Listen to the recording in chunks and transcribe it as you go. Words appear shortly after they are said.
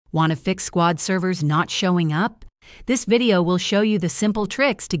Want to fix squad servers not showing up? This video will show you the simple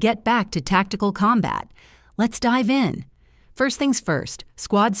tricks to get back to tactical combat. Let's dive in. First things first,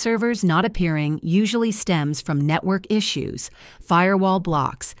 squad servers not appearing usually stems from network issues, firewall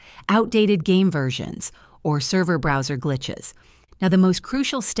blocks, outdated game versions, or server browser glitches. Now, the most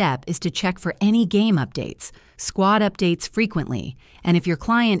crucial step is to check for any game updates, squad updates frequently, and if your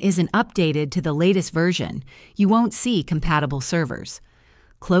client isn't updated to the latest version, you won't see compatible servers.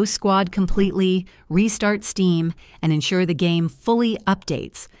 Close squad completely, restart Steam, and ensure the game fully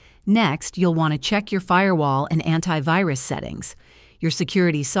updates. Next, you'll want to check your firewall and antivirus settings. Your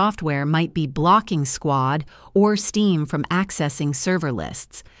security software might be blocking Squad or Steam from accessing server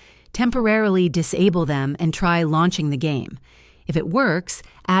lists. Temporarily disable them and try launching the game. If it works,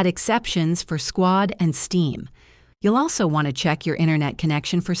 add exceptions for Squad and Steam. You'll also want to check your internet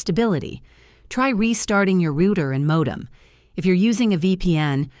connection for stability. Try restarting your router and modem. If you're using a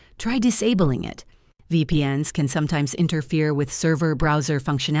VPN, try disabling it. VPNs can sometimes interfere with server browser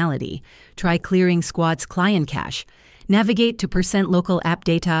functionality. Try clearing Squad's client cache. Navigate to %local app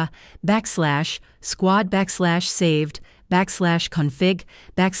data, /squad /saved, /config,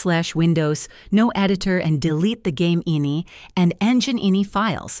 /windows, no editor, and delete the game ini and engine ini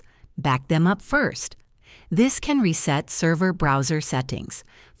files. Back them up first. This can reset server browser settings.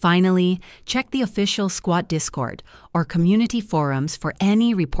 Finally, check the official Squad Discord or community forums for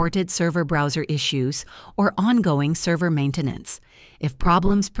any reported server browser issues or ongoing server maintenance. If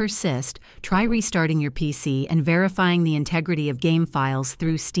problems persist, try restarting your PC and verifying the integrity of game files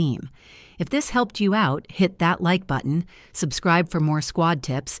through Steam. If this helped you out, hit that like button, subscribe for more Squad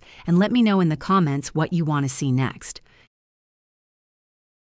tips, and let me know in the comments what you want to see next.